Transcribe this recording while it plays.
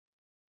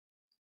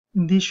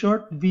In this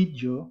short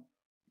video,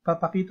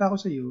 ipapakita ko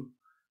sa iyo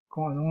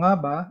kung ano nga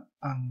ba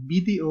ang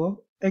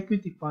BDO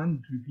Equity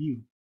Fund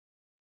Review.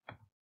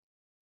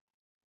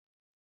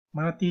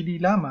 Manatili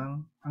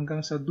lamang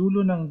hanggang sa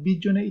dulo ng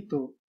video na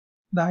ito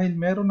dahil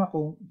meron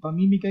akong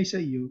ipamimigay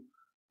sa iyo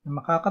na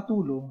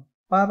makakatulong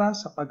para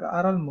sa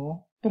pag-aaral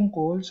mo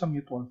tungkol sa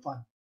mutual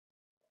fund.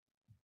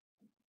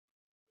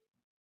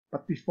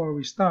 But before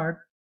we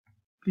start,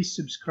 please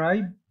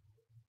subscribe,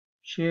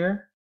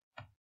 share,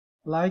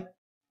 like,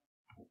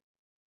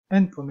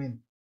 and comment.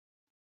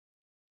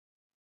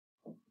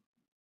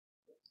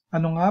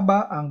 Ano nga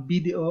ba ang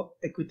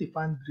BDO Equity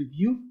Fund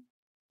Review?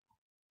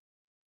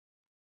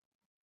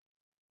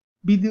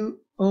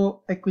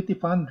 BDO Equity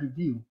Fund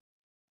Review.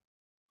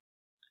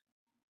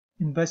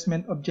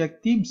 Investment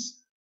objectives.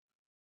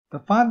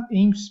 The fund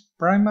aims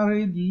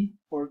primarily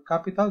for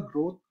capital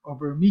growth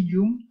over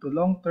medium to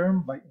long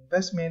term by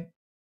investment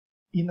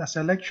in a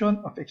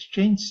selection of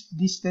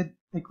exchange-listed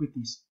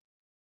equities.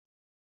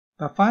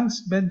 The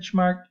fund's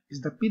benchmark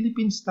is the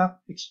Philippine Stock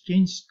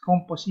Exchange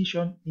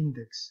Composition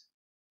Index,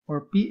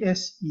 or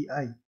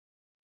PSEI.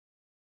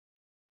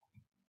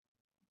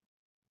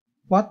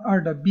 What are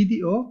the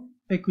BDO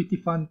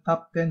Equity Fund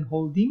Top 10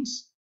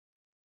 holdings?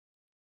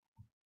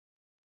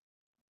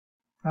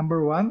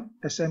 Number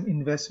 1, SM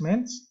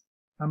Investments.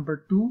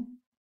 Number 2,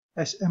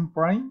 SM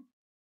Prime.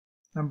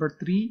 Number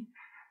 3,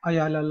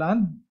 Ayala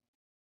Land.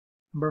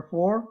 Number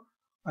 4,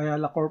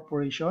 Ayala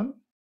Corporation.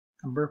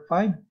 Number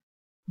 5,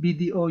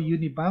 BDO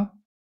Unibank.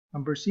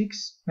 Number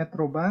 6,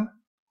 Metrobank.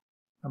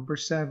 Number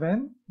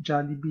 7,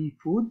 Jollibee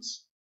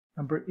Foods.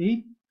 Number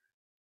 8,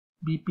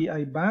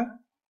 BPI Bank.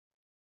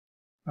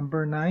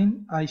 Number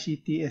 9,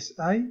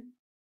 ICTSI.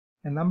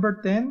 And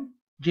number 10,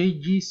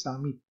 JG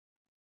Summit.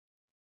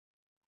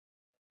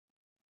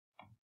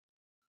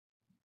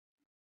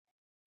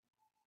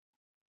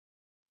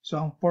 So,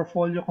 ang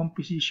portfolio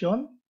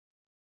composition,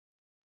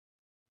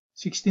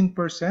 16%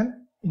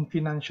 in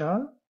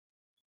financial,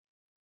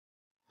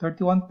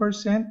 31%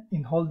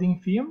 in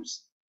holding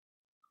firms,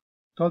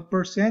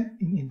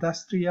 12% in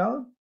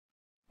industrial,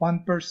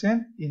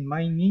 1% in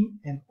mining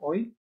and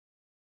oil,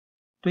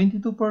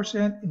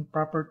 22% in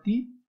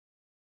property,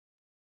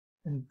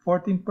 and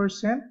 14%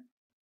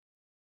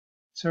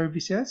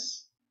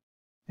 services,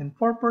 and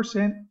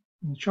 4%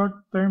 in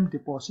short-term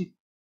deposit.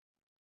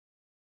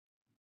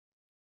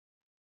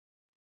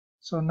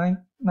 So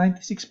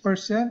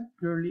 96%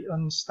 purely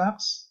on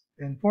stocks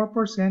and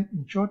 4%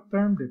 in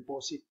short-term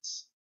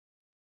deposits.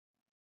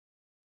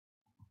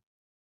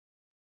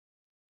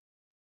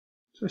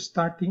 So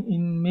starting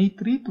in May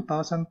 3,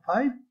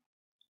 2005,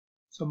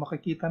 so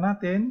makikita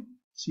natin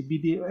si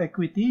BDO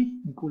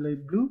Equity ng kulay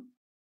blue.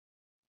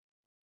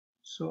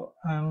 So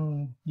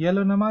ang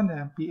yellow naman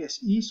ay ang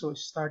PSE, so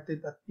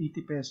started at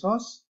 80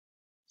 pesos.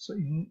 So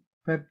in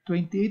Feb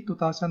 28,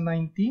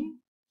 2019,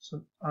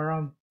 so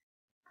around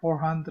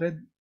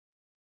 430,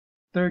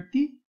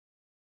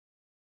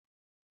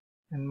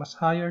 and mas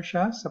higher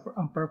siya sa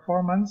ang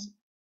performance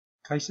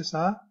kaysa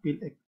sa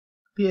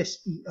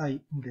PSEI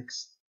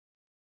index.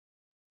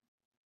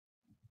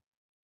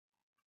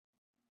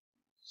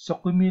 So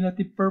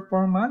cumulative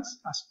performance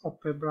as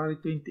of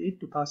February 28,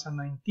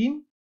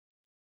 2019,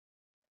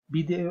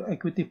 BDO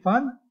Equity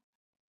Fund,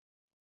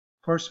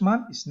 first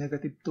month is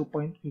negative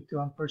 2.51%,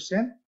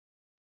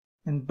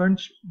 and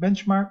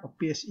benchmark of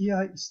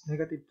PSEI is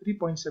negative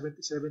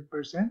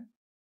 3.77%.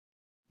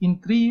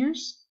 In 3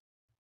 years,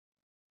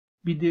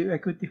 BDO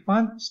Equity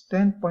Fund is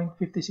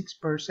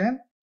 10.56%,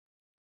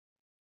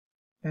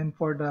 and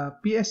for the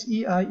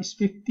PSEI is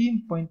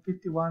 15.51%.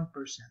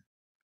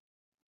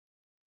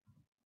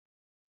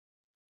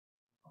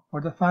 For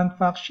the fund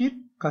fact sheet,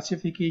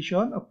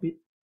 classification of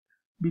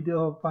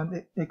BDO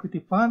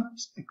Equity Fund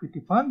is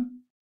Equity Fund.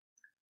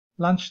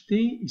 Launch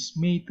day is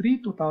May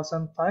 3,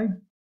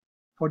 2005.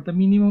 For the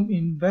minimum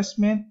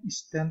investment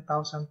is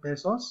 10,000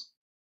 pesos.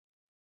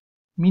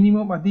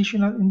 Minimum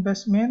additional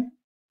investment,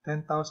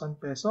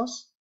 10,000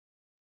 pesos.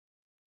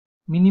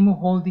 Minimum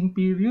holding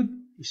period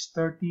is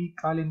 30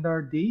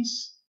 calendar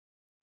days.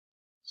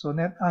 So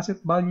net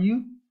asset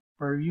value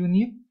per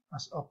unit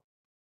as of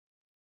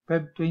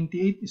Feb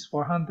 28 is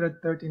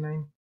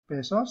 439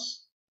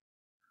 pesos.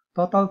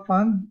 Total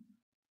fund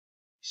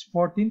is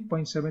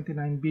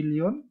 14.79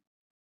 billion.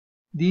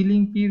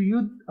 Dealing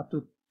period up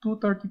to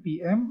 2:30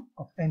 p.m.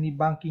 of any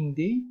banking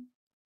day.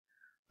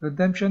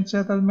 Redemption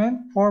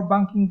settlement 4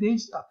 banking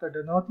days after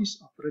the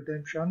notice of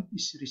redemption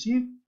is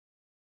received.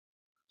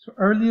 So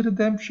early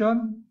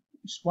redemption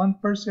is 1%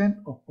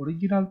 of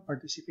original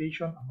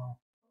participation amount.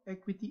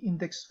 Equity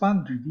Index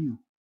Fund Review.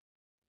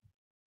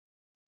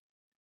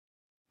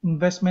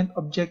 Investment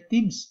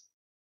objectives.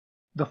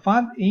 The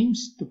fund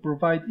aims to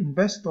provide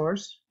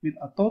investors with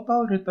a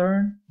total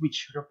return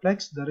which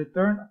reflects the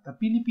return of the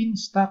Philippine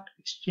Stock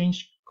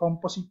Exchange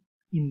Composite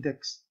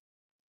Index,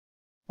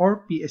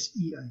 or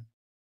PSEI,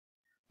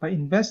 by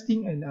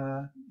investing in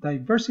a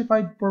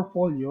diversified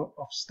portfolio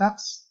of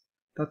stocks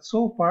that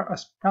so far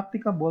as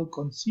practicable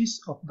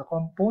consists of the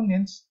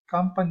components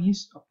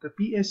companies of the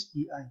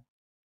PSEI.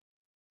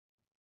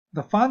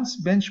 The fund's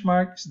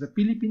benchmark is the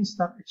Philippine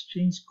Stock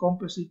Exchange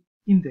Composite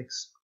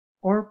Index,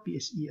 or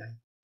PSEI.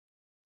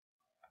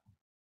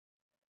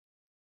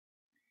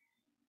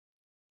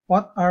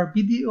 What are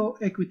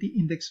BDO Equity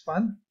Index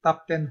Fund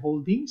Top 10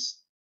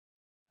 Holdings?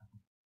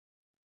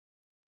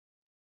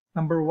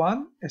 Number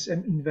 1,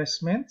 SM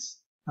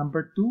Investments.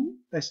 Number 2,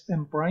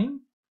 SM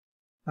Prime.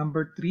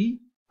 Number 3,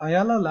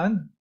 Ayala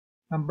Land.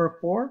 Number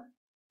 4,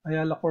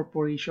 Ayala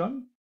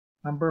Corporation.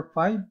 Number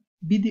 5,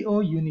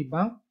 BDO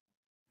Unibank.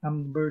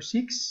 Number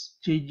 6,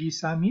 JG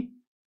Summit.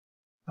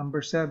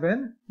 Number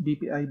 7,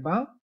 BPI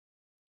Bank.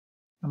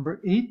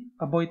 Number 8,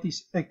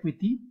 Aboitiz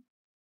Equity.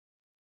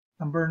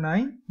 Number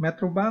 9,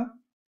 Metrobank.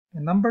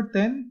 And number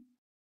 10,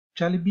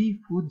 Jollibee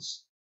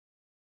Foods.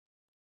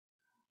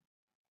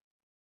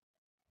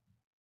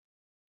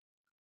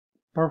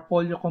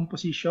 Portfolio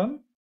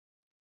composition: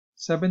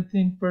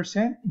 17%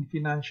 in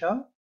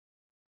financial,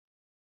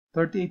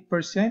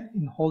 38%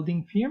 in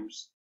holding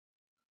firms,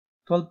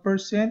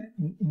 12%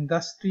 in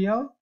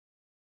industrial,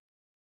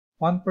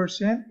 1%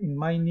 in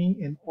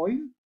mining and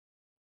oil,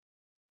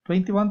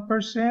 21%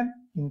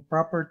 in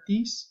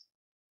properties,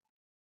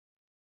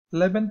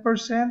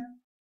 11%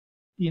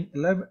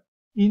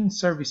 in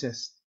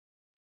services.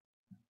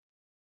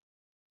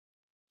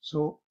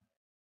 So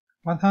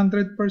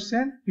 100%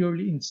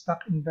 purely in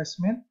stock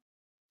investment,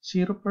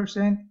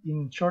 0%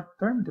 in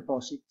short-term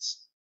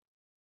deposits.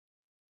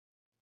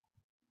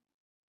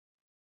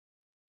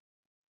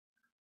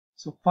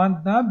 So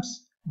fund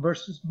NABs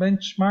versus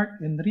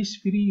benchmark and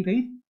risk-free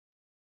rate.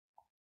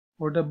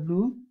 For the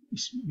blue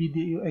is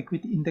BDO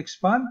Equity Index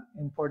Fund,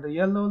 and for the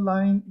yellow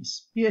line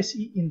is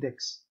PSE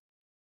Index.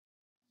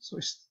 So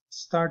it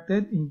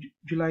started in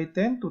July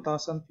 10,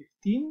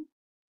 2015.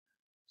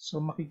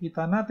 So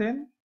makikita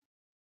natin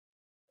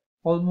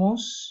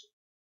almost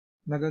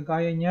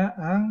nagagaya niya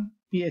ang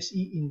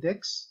PSE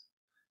Index.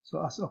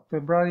 So as of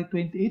February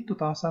 28,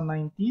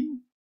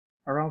 2019,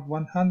 around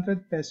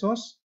 100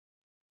 pesos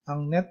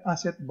ang net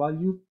asset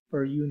value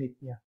per unit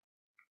niya.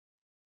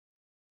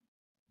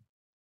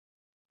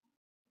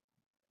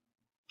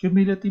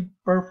 Cumulative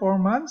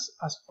performance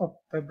as of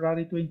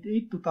February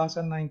 28,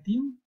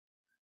 2019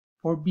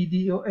 for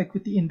BDO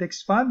Equity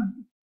Index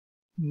Fund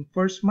in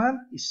first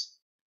month is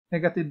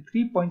negative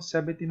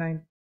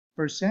 3.79%,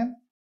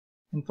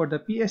 and for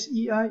the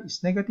PSEI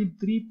is negative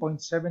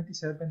 3.77%.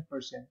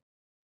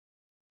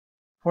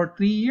 For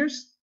 3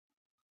 years,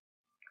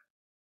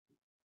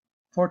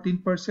 14%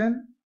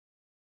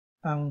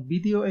 ang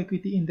BDO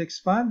Equity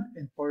Index Fund,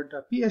 and for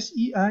the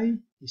PSEI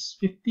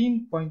is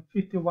 15.51%.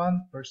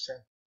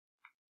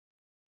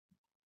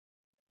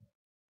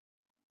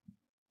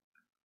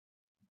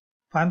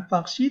 Fund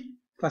fact sheet,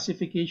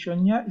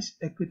 classification niya is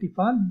equity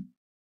fund.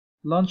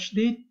 Launch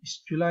date is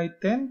July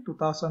 10,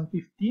 2015.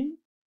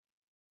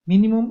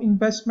 Minimum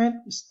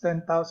investment is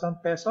 10,000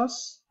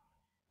 pesos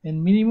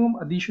and minimum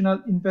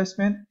additional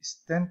investment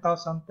is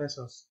 10,000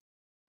 pesos.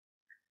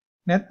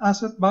 Net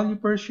asset value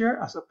per share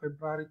as of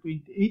February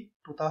 28,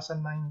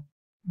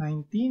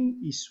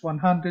 2019 is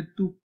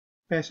 102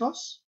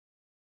 pesos.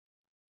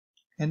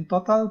 And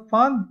total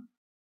fund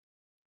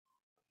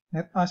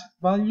net asset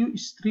value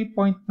is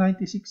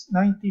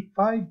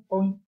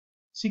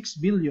 95.6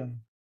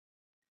 billion.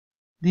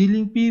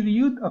 Dealing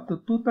period up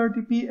to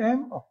 2:30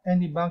 p.m. of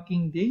any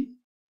banking day.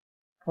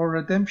 For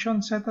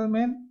redemption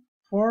settlement,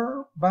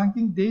 4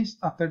 banking days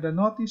after the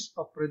notice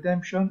of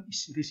redemption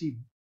is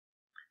received.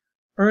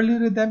 Early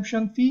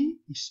redemption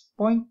fee is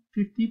 0.50%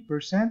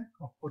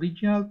 of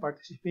original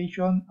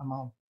participation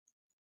amount.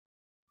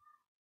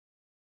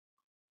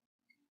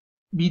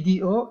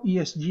 BDO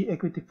ESG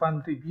Equity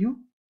Fund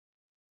Review.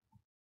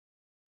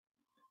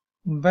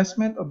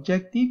 Investment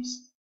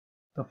objectives.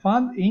 The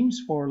fund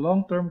aims for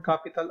long-term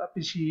capital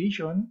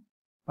appreciation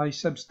by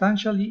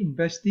substantially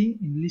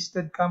investing in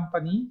listed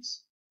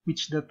companies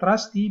which the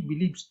trustee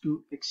believes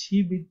to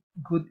exhibit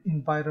good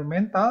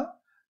environmental,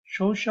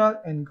 social,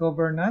 and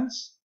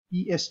governance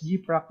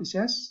 (ESG)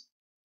 practices.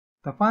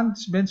 The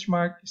fund's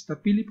benchmark is the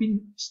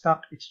Philippine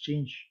Stock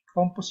Exchange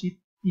Composite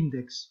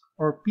Index,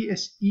 or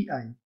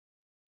PSEI.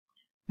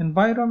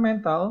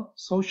 Environmental,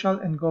 social,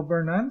 and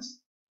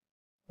governance,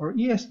 or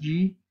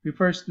ESG,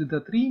 refers to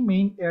the 3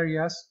 main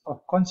areas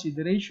of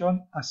consideration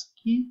as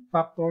key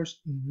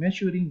factors in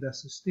measuring the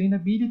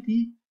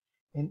sustainability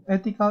and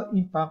ethical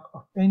impact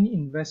of any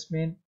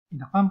investment in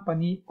a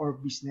company or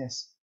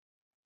business.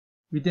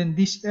 Within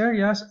these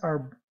areas are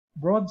a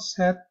broad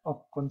set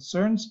of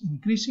concerns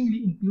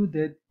increasingly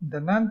included in the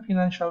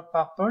non-financial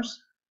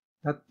factors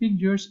that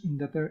figures in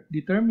the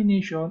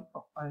determination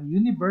of a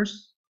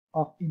universe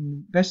of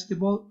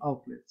investable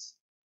outlets.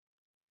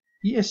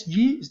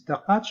 ESG is the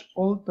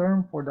catch-all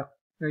term for the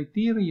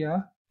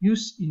criteria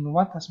used in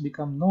what has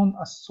become known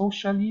as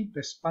socially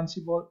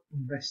responsible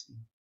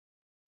investing.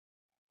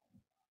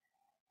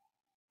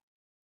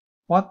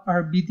 What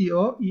are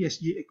BDO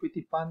ESG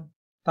Equity Fund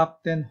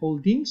Top 10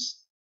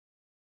 Holdings?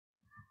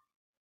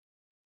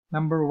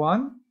 Number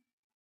 1,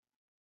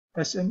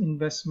 SM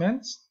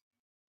Investments.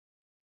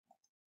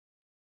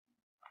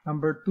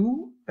 Number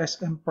 2,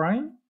 SM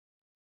Prime.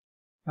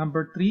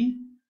 Number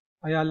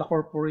 3, Ayala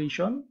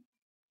Corporation.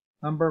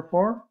 Number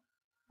 4,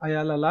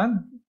 Ayala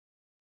Land.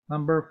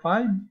 Number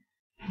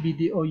 5,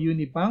 BDO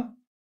Unibank.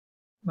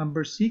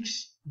 Number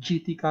 6,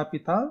 GT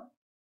Capital.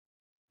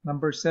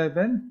 Number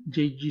 7,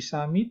 JG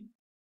Summit.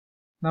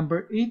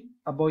 Number 8,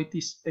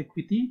 Aboitiz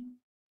Equity.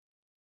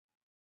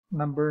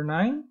 Number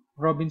 9,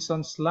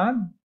 Robinson's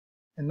Land.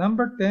 And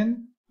number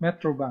 10,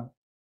 Metrobank.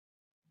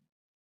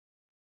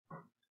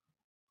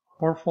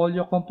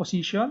 Portfolio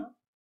composition,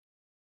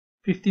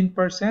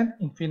 15%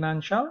 in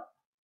financial,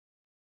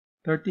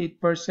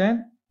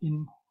 38%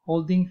 in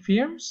holding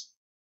firms,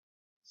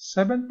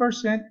 7%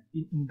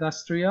 in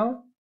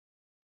industrial,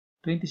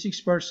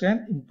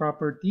 26% in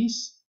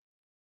properties,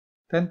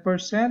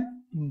 10%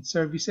 in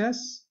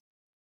services,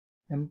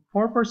 and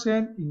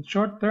 4% in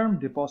short-term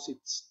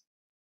deposits.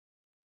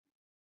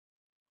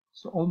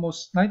 So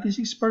almost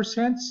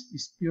 96%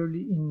 is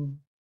purely in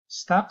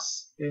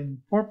stocks and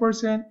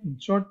 4% in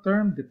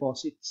short-term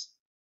deposits.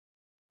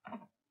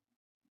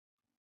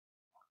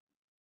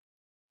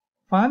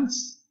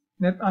 Funds,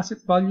 net asset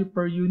value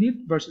per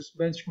unit versus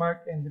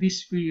benchmark and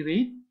risk-free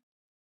rate.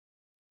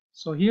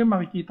 So here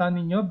makikita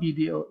ninyo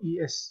BDO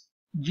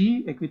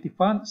ESG equity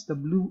fund is the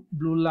blue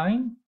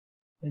line,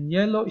 and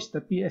yellow is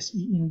the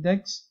PSE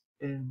index,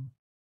 and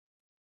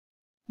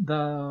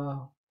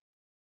the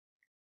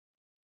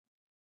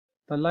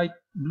light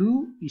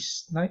blue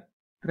is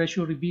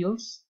treasury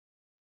bills.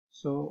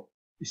 So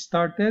it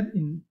started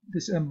in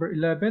December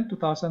 11,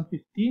 2015,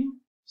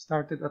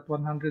 started at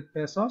 100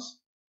 pesos.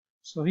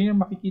 So here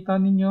makikita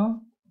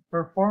ninyo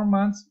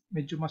performance,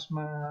 medyo mas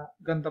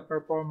maganda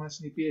performance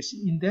ni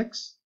PSE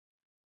index.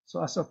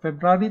 So as of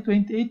February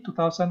 28,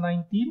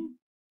 2019,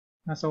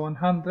 nasa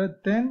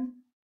 110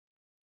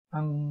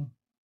 ang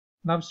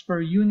NAVs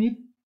per unit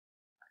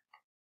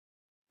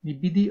ni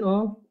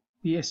BDO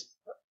PSE.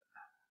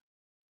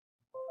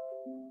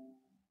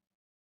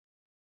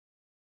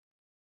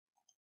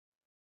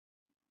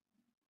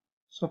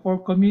 So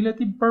for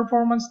cumulative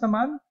performance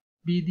naman,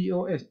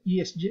 BDO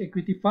ESG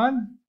Equity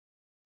Fund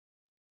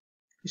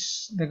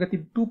is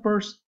negative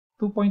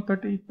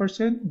 2.38%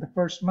 in the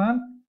first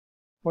month.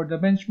 For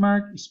the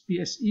benchmark is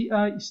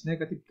PSEI is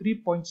negative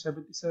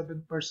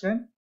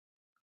 3.77%.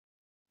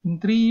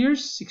 In 3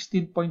 years,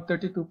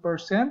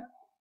 16.32%.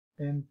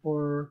 And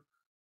for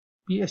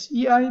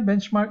PSEI,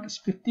 benchmark is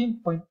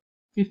 15.51%.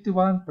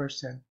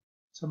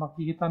 So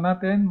makikita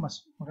natin,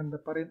 mas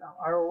maganda pa rin ang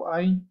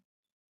ROI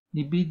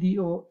ni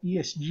BDO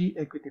ESG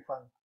Equity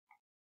Fund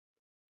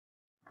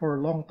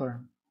for long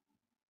term.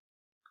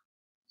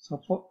 So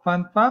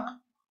fund fact,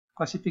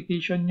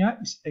 classification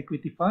niya is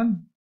equity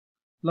fund.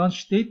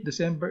 Launch date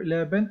December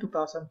 11,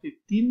 2015.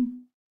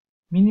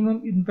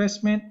 Minimum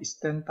investment is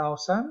 10,000.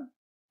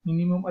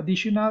 Minimum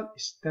additional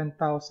is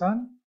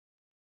 10,000.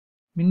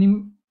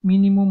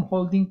 Minimum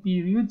holding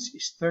periods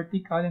is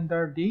 30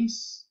 calendar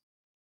days.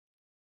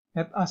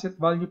 Net asset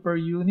value per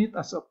unit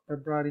as of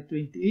February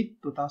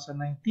 28,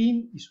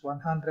 2019 is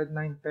 109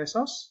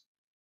 pesos.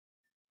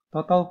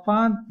 Total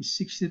fund is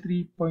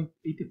 63.84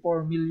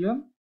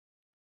 million.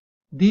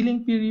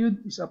 Dealing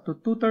period is up to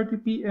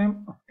 2:30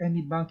 p.m. of any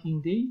banking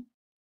day.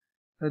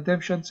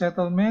 Redemption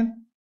settlement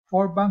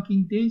 4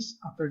 banking days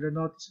after the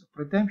notice of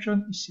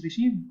redemption is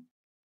received.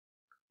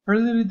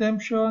 Early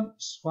redemption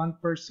is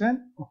 1%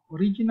 of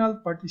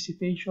original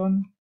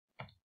participation.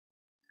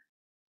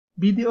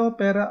 BDO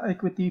PERA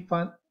Equity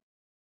Fund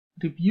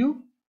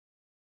Review.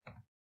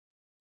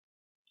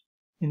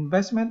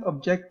 Investment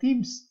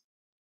objectives.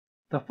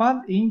 The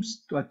fund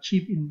aims to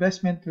achieve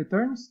investment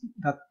returns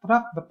that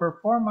track the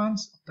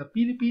performance of the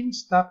Philippine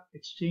Stock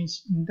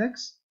Exchange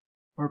Index,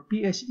 or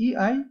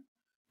PSEI,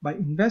 by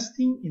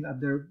investing in a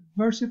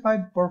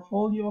diversified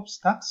portfolio of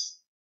stocks.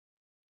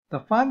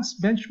 The fund's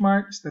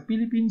benchmark is the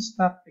Philippine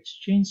Stock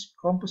Exchange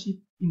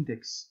Composite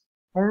Index,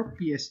 or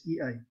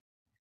PSEI.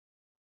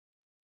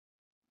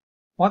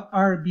 What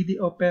are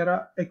BDO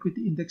PERA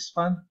Equity Index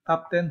Fund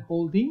Top 10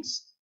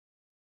 Holdings?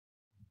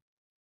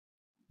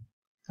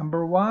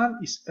 Number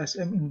 1 is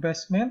SM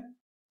Investment.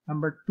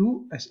 Number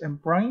 2, SM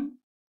Prime.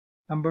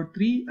 Number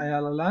 3,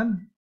 Ayala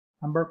Land.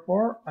 Number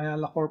 4,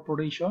 Ayala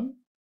Corporation.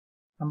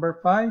 Number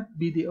 5,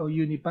 BDO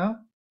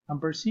Unibank.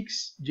 Number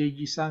 6,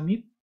 JG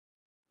Summit.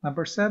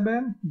 Number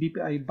 7,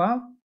 BPI Bank.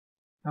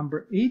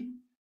 Number 8,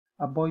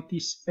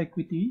 Aboitiz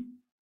Equity.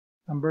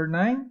 Number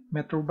 9,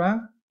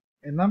 Metrobank.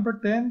 And number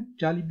 10,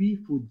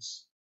 Jollibee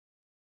Foods.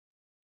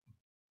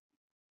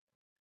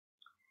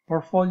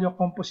 Portfolio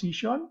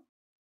composition,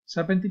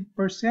 17%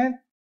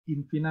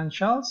 in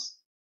financials,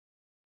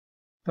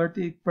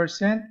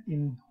 38%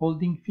 in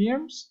holding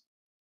firms,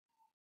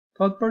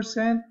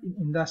 12% in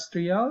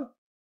industrial,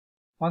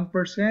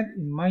 1%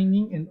 in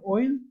mining and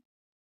oil,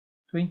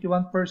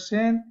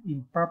 21%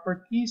 in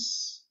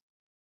properties,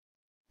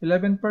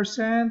 11%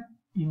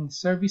 in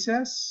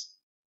services,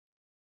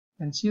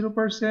 and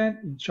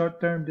 0% in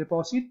short-term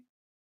deposit.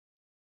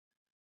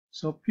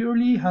 So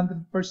purely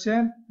 100%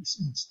 is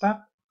in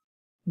stock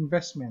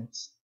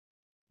investments.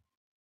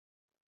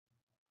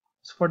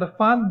 So for the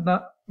fund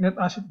net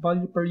asset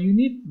value per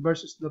unit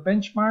versus the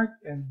benchmark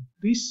and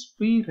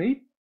risk-free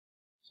rate.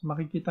 So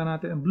makikita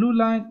natin ang blue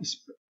line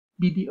is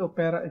BDO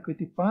PERA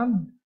Equity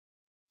Fund.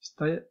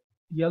 The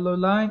yellow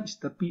line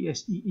is the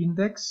PSE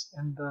index,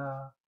 and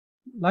the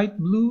light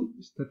blue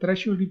is the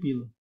treasury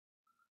bill.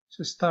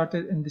 So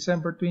started in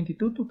December 22,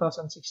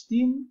 2016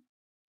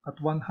 at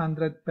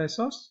 100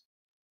 pesos.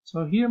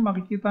 So here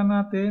makikita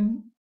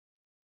natin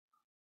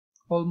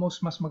almost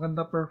mas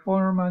maganda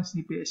performance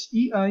ni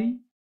PSEI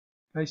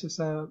kaysa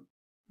sa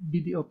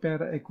BDO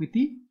PERA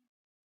Equity.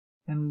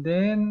 And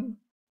then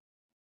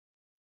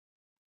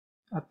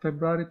at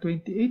February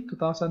 28,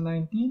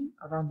 2019,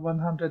 around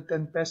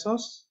 110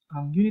 pesos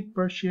ang unit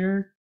per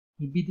share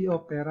ni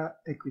BDO PERA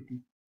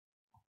Equity.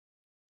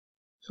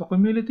 So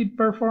cumulative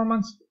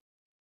performance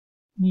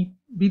ni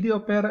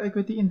BDO PERA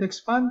Equity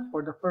Index Fund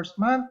for the first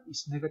month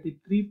is negative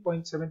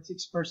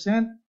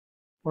 3.76%.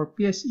 For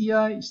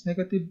PSEI is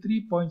negative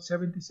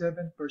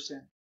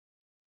 3.77%.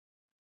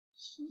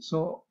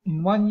 So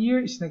in 1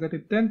 year is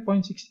negative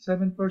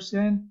 10.67%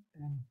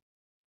 and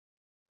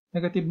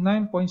negative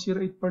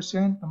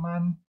 9.08%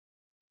 naman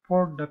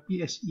for the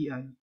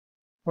PSEI.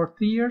 For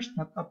 3 years,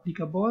 not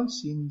applicable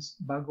since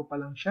bago pa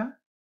lang siya.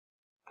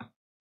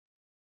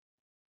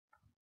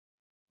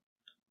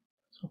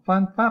 So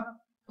fun fact,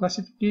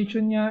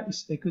 classification niya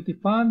is equity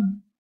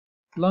fund.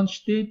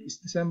 Launch date is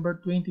December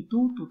 22,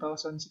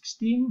 2016.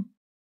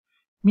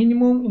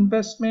 Minimum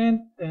investment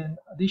and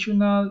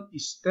additional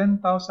is 10,000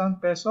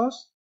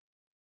 pesos.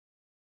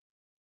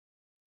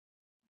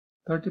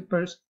 30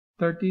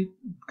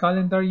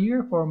 calendar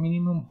year for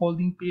minimum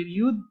holding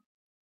period.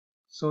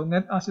 So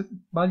net asset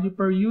value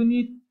per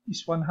unit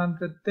is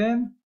 110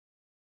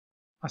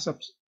 as of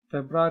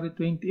February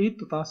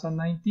 28,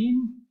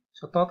 2019.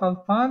 So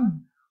total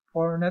fund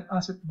for net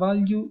asset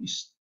value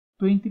is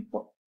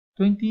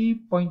 20.55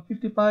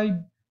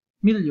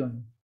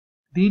 million.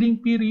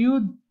 Dealing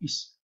period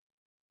is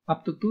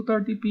up to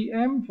 2:30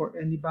 p.m. for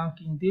any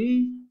banking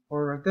day,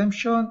 or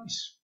redemption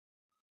is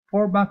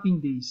 4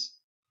 banking days.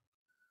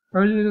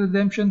 Early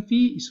redemption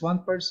fee is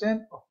 1%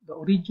 of the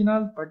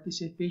original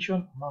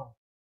participation amount.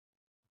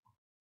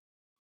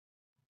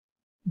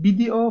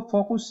 BDO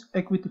Focus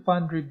Equity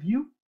Fund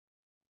Review.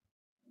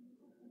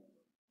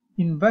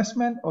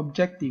 Investment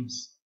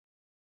objectives.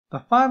 The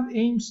fund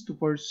aims to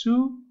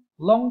pursue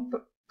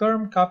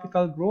long-term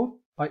capital growth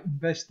by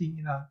investing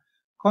in a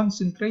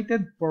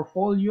concentrated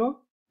portfolio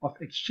of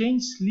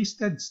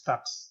exchange-listed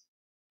stocks,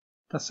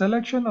 the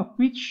selection of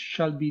which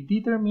shall be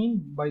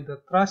determined by the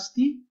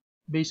trustee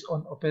based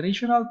on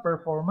operational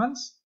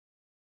performance,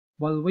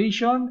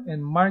 valuation,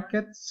 and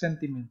market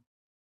sentiment.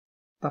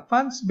 The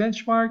fund's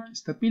benchmark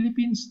is the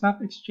Philippine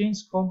Stock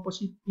Exchange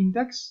Composite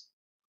Index,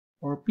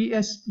 or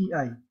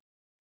PSEI.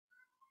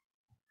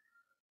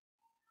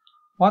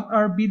 What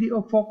are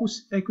BDO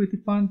Focus Equity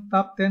Fund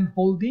Top 10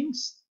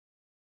 Holdings?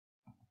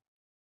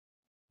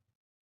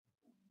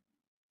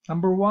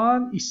 Number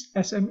 1 is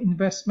SM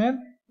Investment.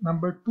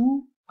 Number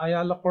 2,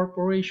 Ayala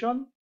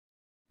Corporation.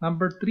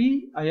 Number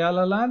 3,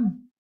 Ayala Land.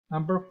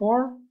 Number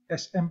 4,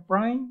 SM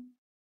Prime.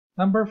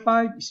 Number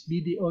 5 is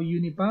BDO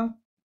Unibank.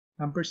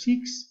 Number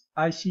 6,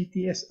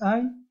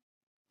 ICTSI.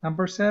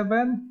 Number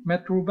 7,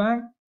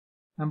 Metrobank.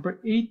 Number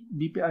 8,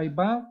 BPI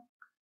Bank.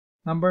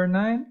 Number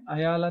 9,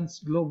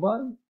 Ayalans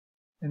Global.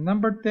 And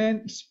number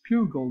 10 is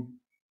Pure Gold.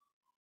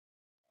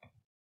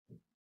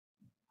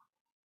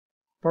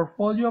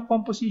 Portfolio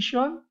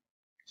composition,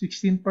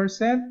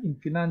 16% in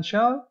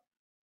financial,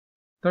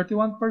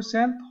 31%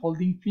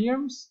 holding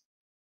firms,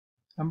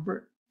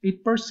 number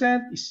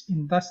 8% is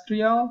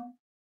industrial,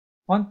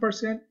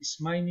 1% is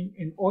mining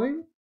and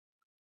oil,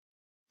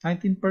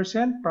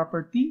 19%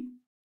 property,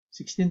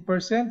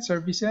 16%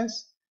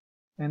 services,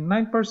 and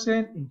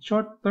 9% in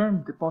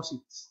short-term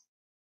deposits.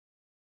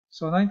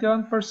 So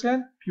 91%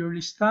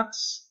 purely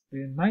stocks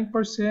and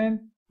 9%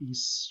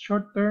 is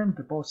short-term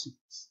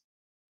deposits.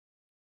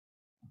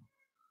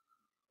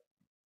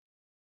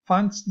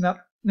 Funds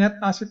net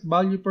asset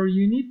value per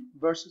unit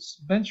versus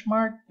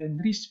benchmark and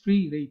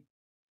risk-free rate.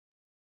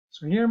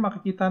 So here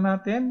makikita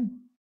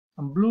natin,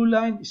 ang blue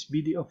line is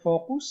BDO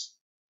Focus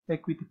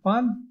Equity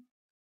Fund,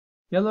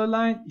 yellow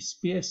line is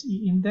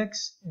PSE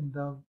Index, and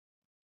the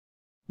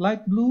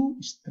light blue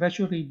is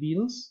Treasury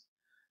Bills.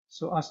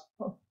 So as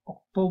of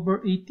October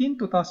 18,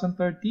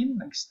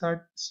 2013,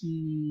 nag-start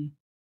si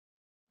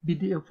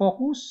BDO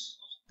Focus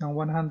ng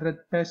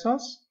 100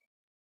 pesos.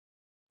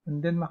 And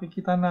then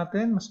makikita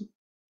natin, mas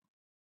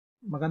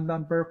maganda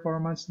ang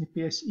performance ni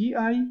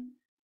PSEI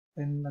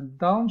and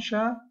nag-down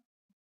siya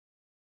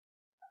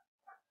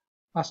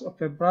as of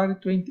February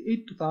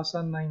 28,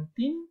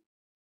 2019,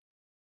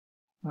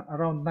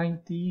 around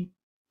 90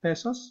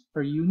 pesos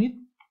per unit.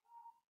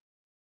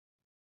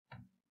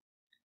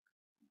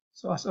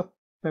 So as of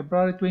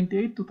February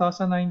 28,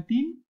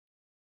 2019,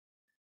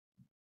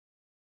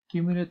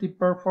 cumulative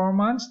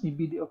performance ni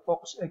BDO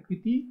Focus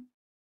Equity,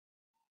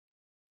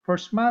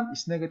 first month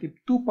is negative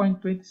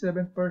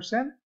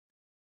 2.27%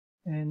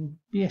 and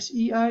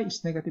PSEI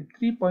is negative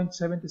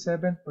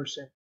 3.77%.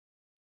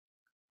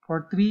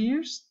 For 3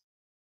 years,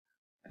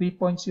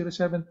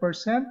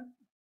 3.07%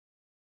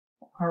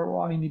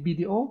 ROI ni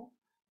BDO,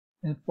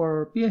 and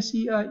for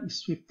PSEI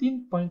is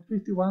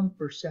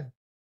 15.51%.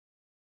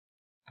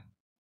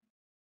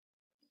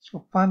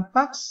 So fund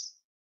facts,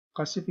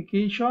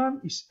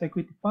 classification is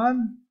equity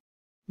fund,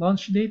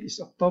 launch date is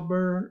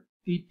October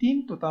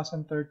 18,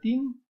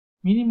 2013,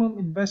 minimum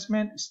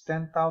investment is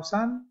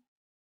 10,000,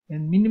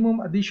 and minimum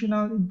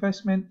additional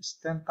investment is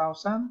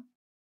 10,000.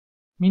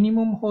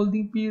 Minimum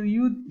holding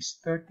period is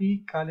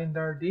 30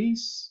 calendar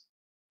days.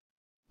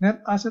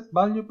 Net asset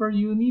value per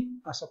unit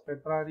as of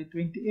February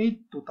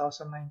 28,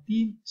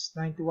 2019 is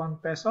 91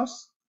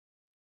 pesos.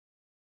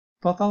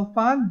 Total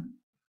fund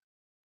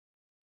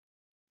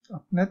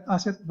of net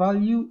asset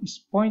value is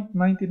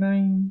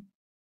 0.99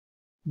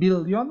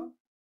 billion.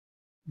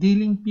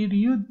 Dealing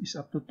period is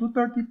up to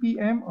 2:30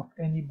 p.m. of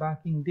any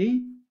banking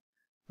day.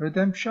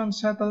 Redemption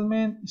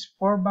settlement is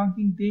 4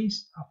 banking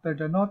days after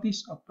the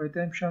notice of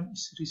redemption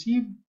is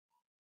received.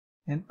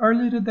 And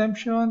early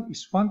redemption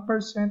is 1%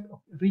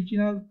 of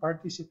original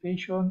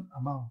participation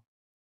amount.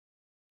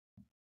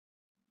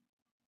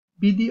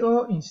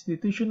 BDO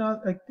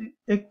Institutional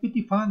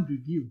Equity Fund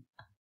Review.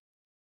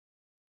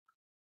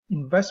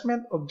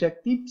 Investment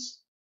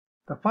objectives.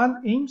 The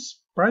fund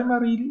aims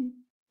primarily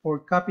for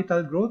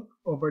capital growth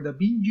over the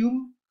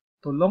medium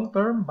to long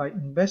term by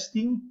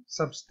investing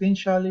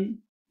substantially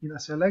in a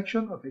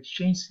selection of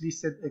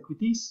exchange-listed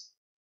equities.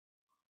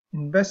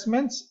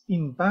 Investments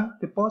in bank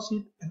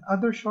deposit and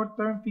other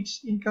short-term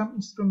fixed income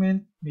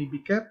instruments may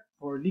be kept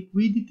for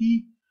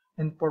liquidity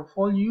and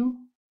portfolio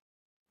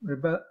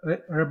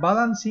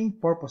rebalancing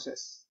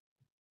purposes.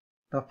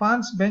 The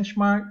fund's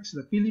benchmark is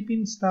the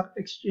Philippine Stock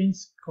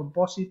Exchange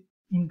Composite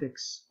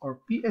Index,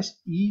 or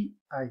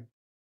PSEI.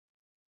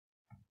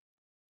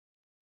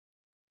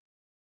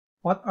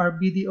 What are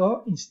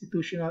BDO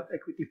Institutional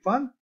Equity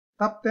Fund?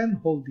 Top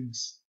 10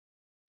 holdings.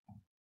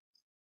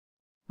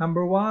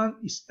 Number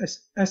 1 is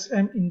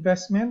SM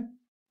Investment.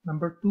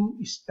 Number 2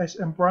 is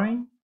SM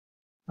Prime.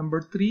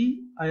 Number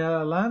 3,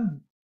 Ayala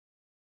Land.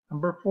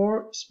 Number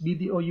 4 is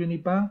BDO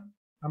Unibank.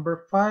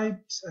 Number 5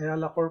 is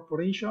Ayala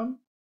Corporation.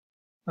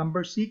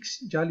 Number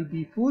 6,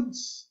 Jollibee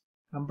Foods.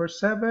 Number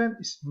 7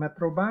 is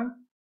Metrobank.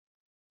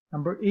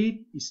 Number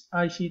 8 is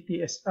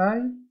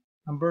ICTSI.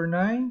 Number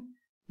 9,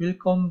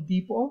 Wilcom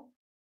Depot.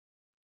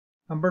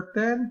 Number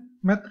 10,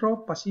 Metro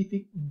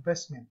Pacific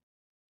Investment.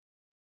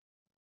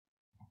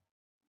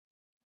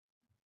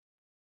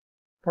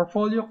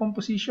 Portfolio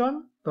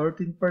composition,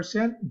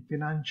 13% in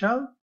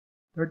financial,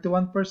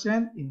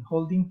 31% in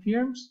holding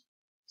firms,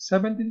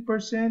 17%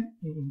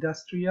 in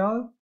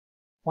industrial,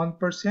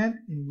 1%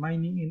 in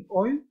mining and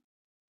oil,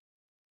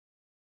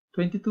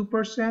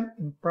 22%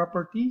 in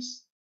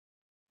properties,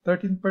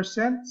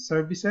 13%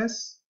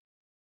 services,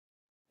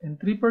 and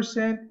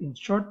 3% in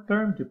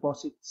short-term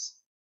deposits.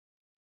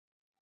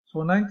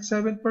 So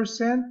 97%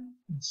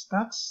 in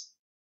stocks,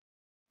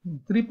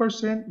 and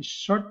 3% is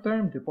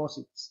short-term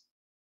deposits.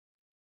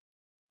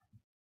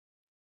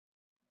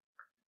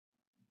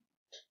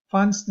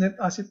 Funds net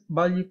asset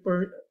value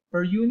per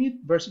unit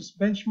versus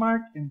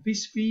benchmark and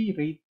risk-free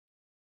rate.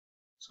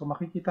 So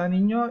makikita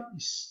ninyo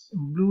is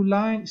blue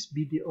line is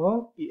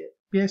BDO,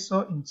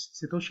 PESO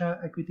Institutional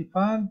Equity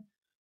Fund.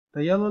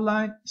 The yellow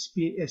line is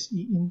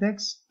PSE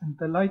Index, and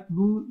the light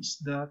blue is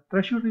the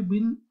Treasury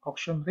Bill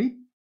auction rate.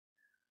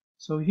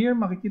 So here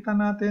makikita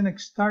natin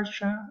nag-start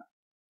siya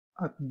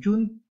at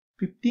June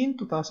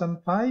 15,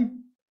 2005.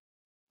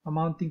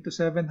 Amounting to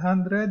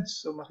 700.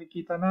 So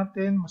makikita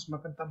natin mas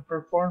magandang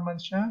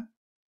performance siya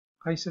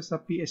kaysa sa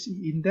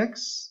PSE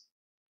Index.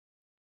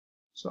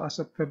 So as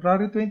of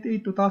February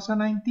 28,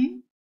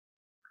 2019,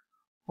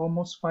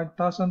 almost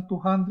 5,200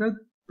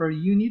 per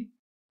unit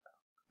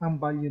ang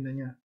value na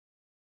niya.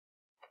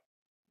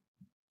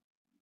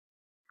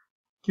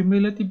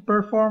 Cumulative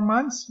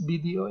performance,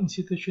 BDO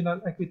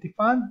Institutional Equity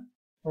Fund,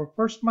 for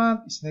first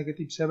month is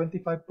negative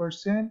 75%.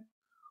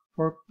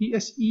 For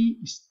PSE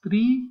is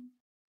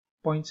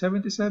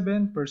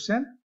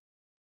 3.77%.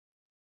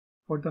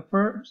 For the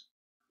first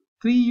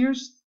 3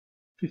 years,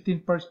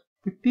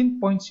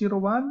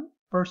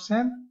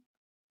 15.01%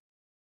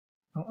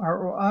 ang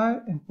ROI,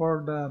 and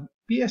for the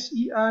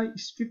PSEI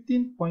is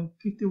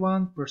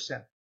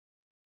 15.51%.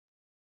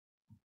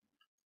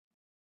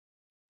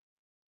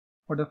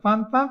 For the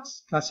fund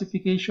facts,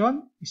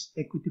 classification is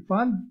equity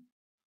fund.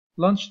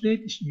 Launch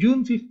date is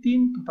June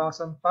 15,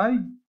 2005.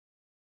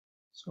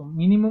 So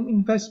minimum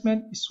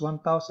investment is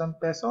 1,000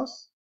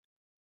 pesos.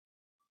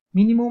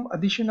 Minimum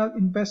additional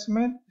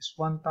investment is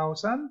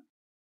 1,000.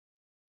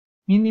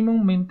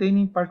 Minimum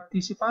maintaining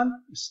participant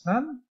is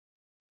none.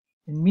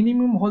 And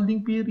minimum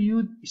holding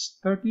period is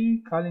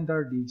 30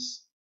 calendar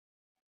days.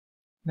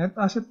 Net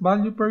asset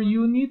value per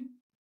unit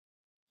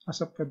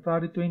as of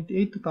February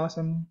 28,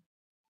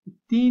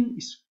 2015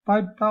 is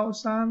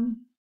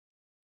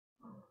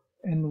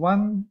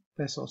 5,001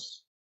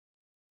 pesos.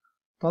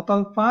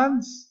 Total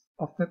funds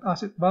of net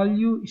asset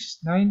value is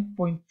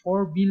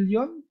 9.4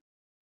 billion.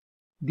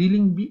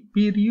 Dealing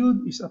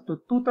period is up to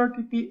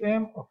 2:30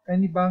 p.m. of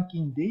any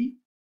banking day.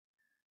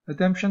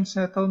 Redemption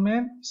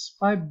settlement is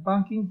 5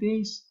 banking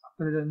days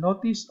after the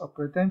notice of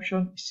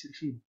redemption is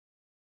received.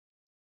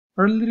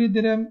 Early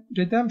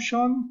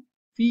redemption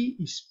fee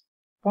is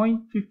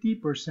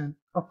 0.50%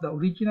 of the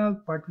original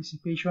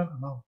participation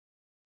amount.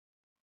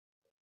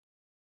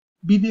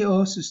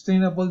 BDO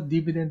Sustainable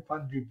Dividend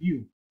Fund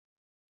Review.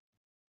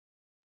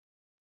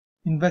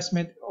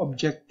 Investment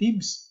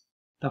objectives.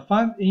 The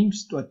fund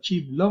aims to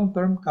achieve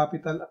long-term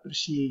capital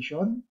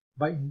appreciation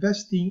by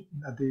investing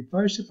in a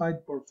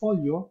diversified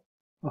portfolio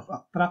of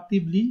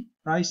attractively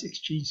price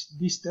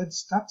exchange-listed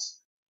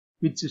stocks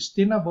with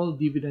sustainable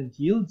dividend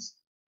yields.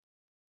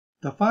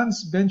 The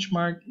fund's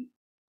benchmark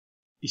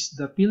is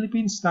the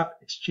Philippine Stock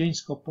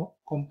Exchange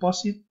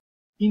Composite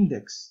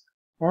Index,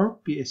 or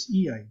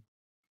PSEI.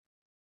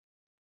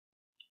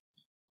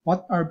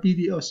 What are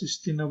BDO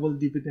Sustainable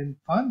Dividend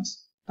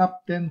Funds?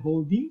 Top 10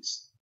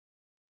 holdings.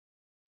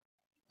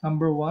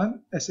 Number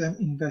 1,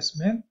 SM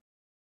Investment,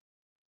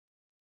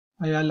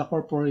 Ayala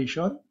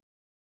Corporation,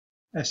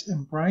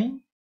 SM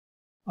Prime,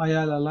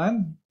 Ayala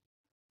Land,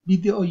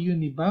 BDO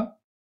Unibank,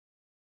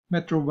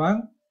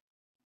 Metrobank,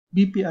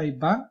 BPI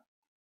Bank,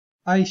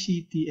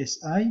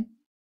 ICTSI,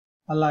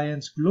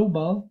 Alliance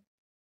Global,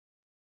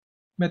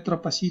 Metro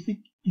Pacific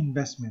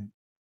Investment.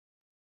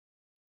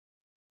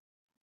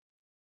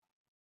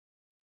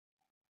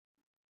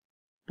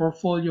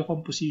 Portfolio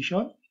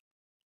composition: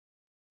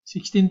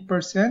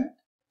 16%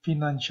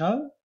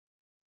 financial,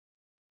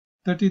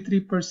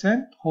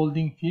 33%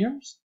 holding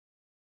firms,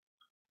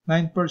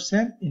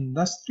 9%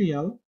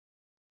 industrial,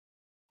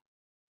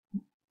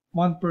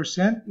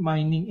 1%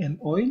 mining and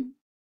oil,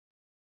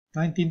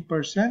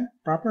 19%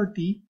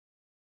 property,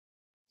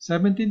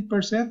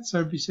 17%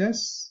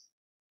 services,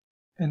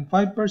 and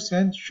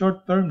 5%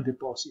 short-term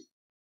deposit.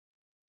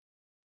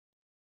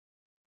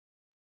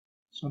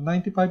 So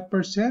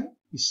 95%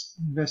 is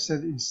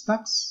invested in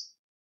stocks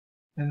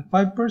and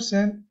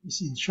 5%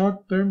 is in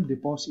short-term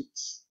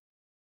deposits.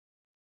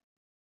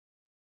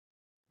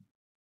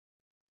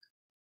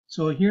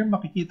 So here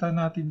makikita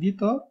natin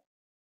dito,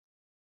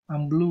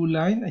 ang blue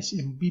line is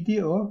ang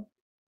BDO,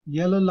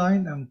 yellow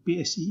line ang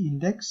PSE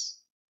index,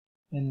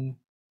 and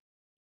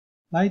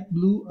light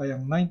blue ay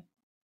ang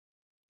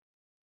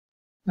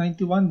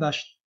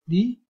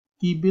 91-D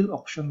T-bill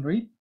auction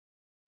rate.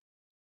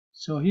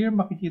 So here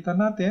makikita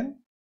natin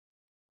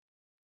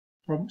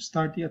from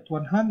starting at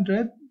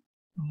 100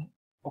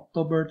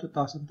 October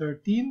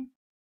 2013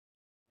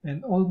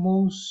 and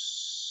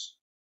almost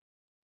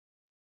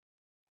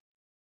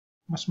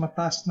mas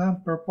mataas na ang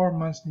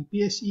performance ni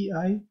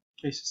PSEI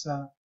kaysa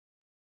sa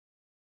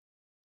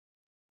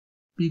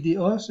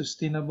BDO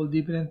Sustainable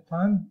Dividend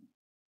Fund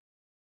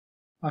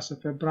as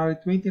of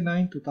February 29,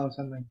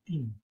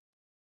 2019.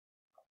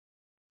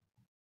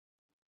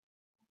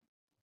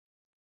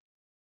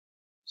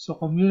 So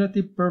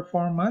cumulative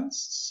performance,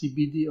 si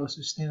BDO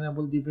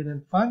Sustainable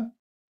Dividend Fund,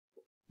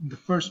 in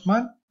the first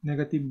month,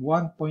 negative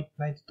 1.92%,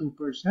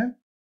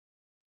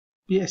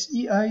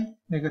 PSEI,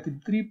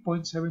 negative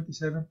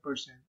 3.77%,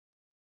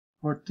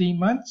 for 3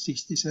 months,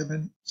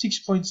 6.75%,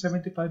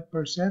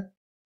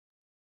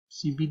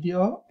 si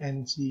BDO,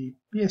 and si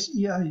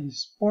PSEI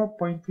is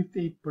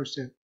 4.58%.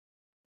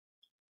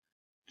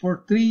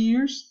 For 3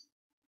 years,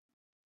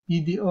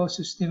 BDO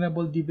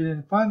Sustainable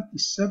Dividend Fund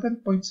is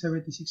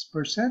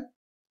 7.76%,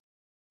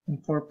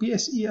 and for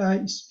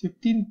PSEI is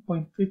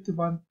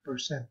 15.51%.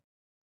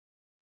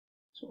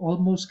 So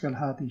almost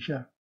kalahati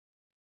siya.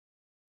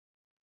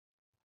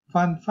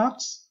 Fund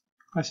facts,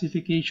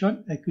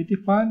 classification,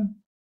 equity fund,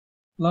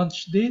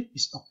 launch date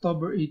is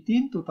October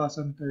 18,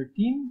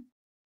 2013.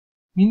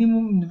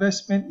 Minimum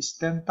investment is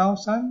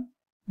 10,000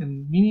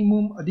 and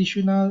minimum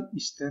additional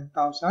is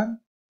 10,000.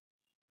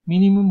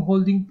 Minimum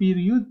holding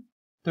period,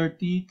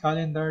 30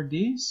 calendar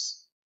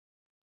days.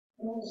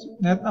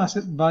 Net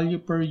asset value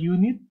per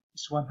unit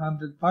is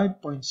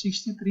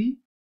 105.63.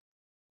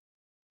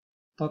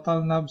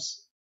 Total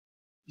NAVs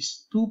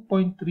is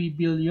 2.3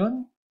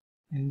 billion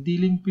and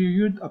dealing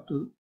period up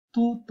to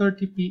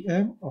 2:30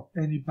 p.m. of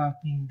any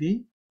banking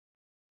day.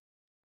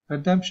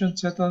 Redemption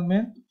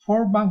settlement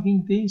 4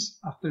 banking days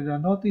after the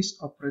notice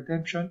of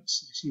redemption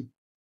is received.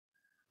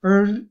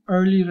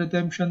 Early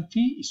redemption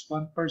fee is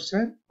 1%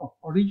 of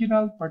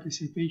original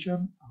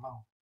participation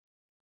amount.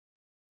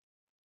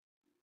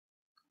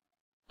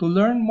 To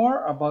learn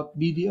more about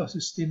BDO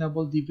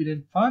Sustainable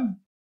Dividend Fund,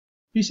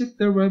 visit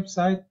their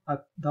website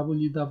at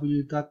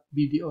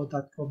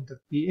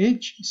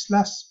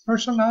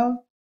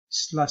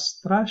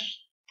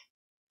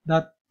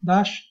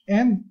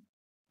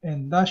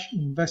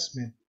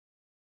www.bdo.com.ph/personal/end-investment.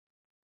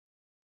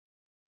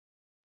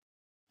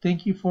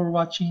 Thank you for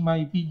watching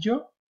my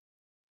video.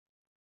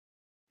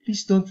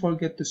 Please don't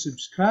forget to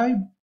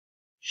subscribe,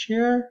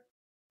 share,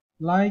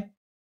 like,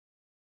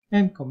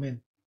 and comment.